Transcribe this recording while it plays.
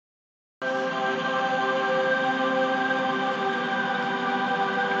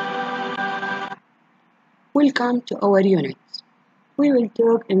Welcome to our unit. We will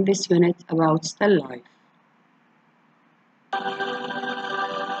talk in this unit about still life.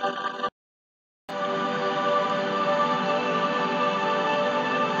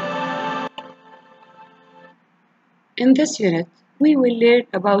 In this unit, we will learn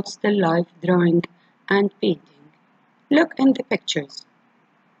about still life drawing and painting. Look in the pictures.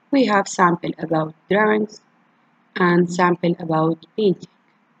 We have sample about drawings and sample about painting.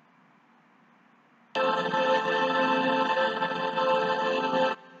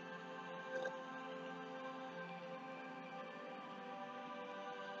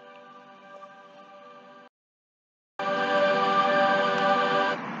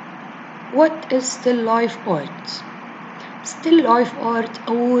 What is still life art? Still life art,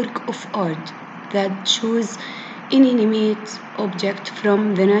 a work of art that shows inanimate object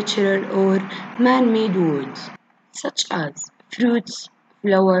from the natural or man-made world, such as fruits,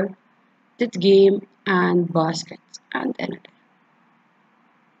 flower, dead game, and basket, and another.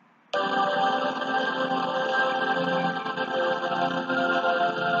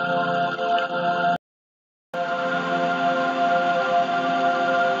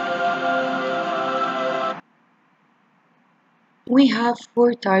 We have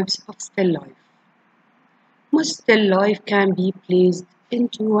four types of still life. Most still life can be placed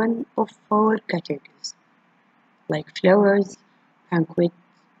into one of four categories, like flowers, banquet,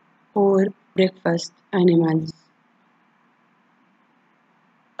 or breakfast animals.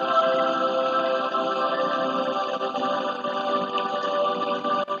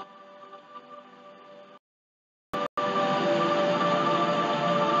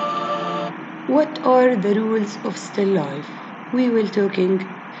 What are the rules of still life? We will talking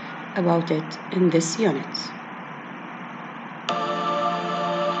about it in this unit.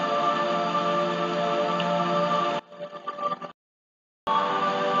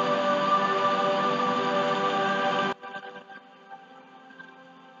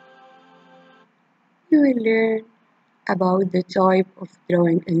 We will learn about the type of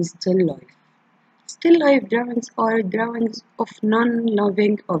drawing in still life. Still life drawings are drawings of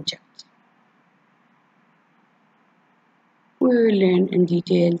non-living objects. We will learn in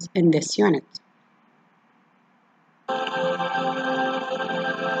details in this unit.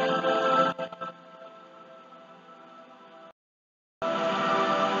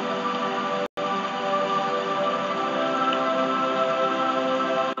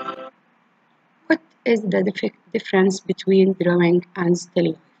 What is the difference between drawing and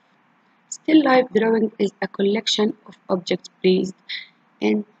still life? Still life drawing is a collection of objects placed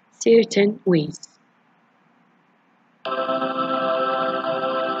in certain ways.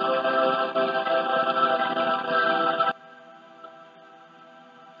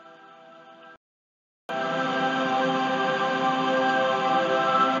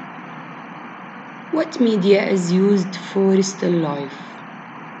 What media is used for still life?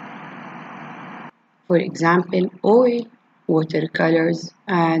 For example, oil, watercolors,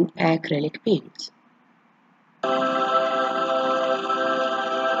 and acrylic paint.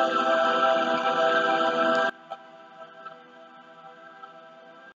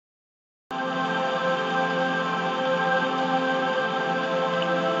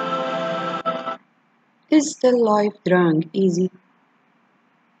 Is still life drawing easy?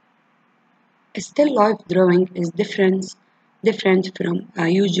 A still life drawing is different from a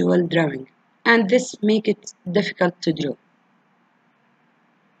usual drawing, and this makes it difficult to draw.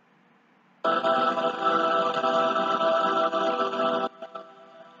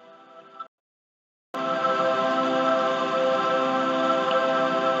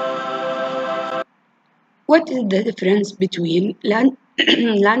 What is the difference between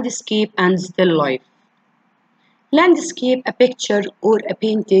landscape and still life? Landscape, a picture or a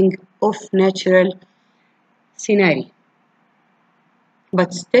painting of natural scenery,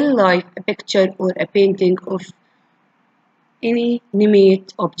 but still life, a picture or a painting of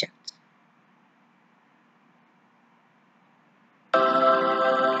inanimate object.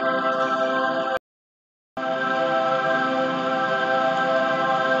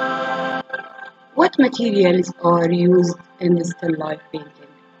 What materials are used in the still life painting?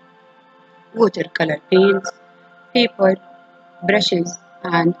 Watercolor paints, paper, brushes,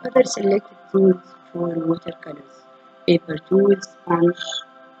 and other selected tools for watercolors, paper tools, sponge.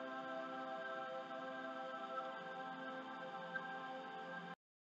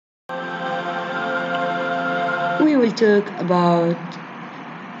 We will talk about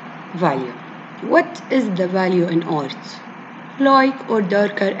value. What is the value in art? Light or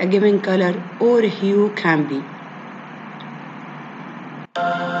darker a given color or hue can be.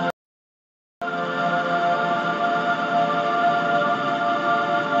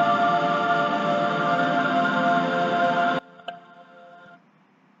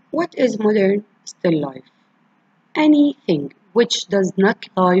 is modern still life? Anything which does not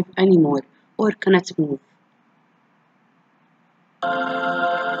live anymore or cannot move.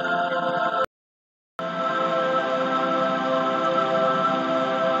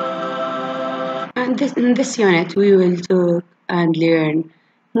 And in this unit, we will talk and learn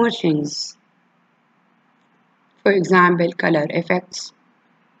more things. For example, color effects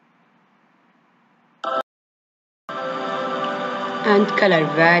and color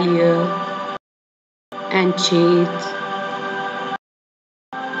value and shades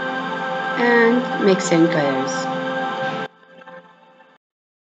and mixing colors.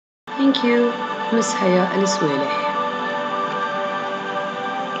 Thank you, Miss Haya Al Swelih.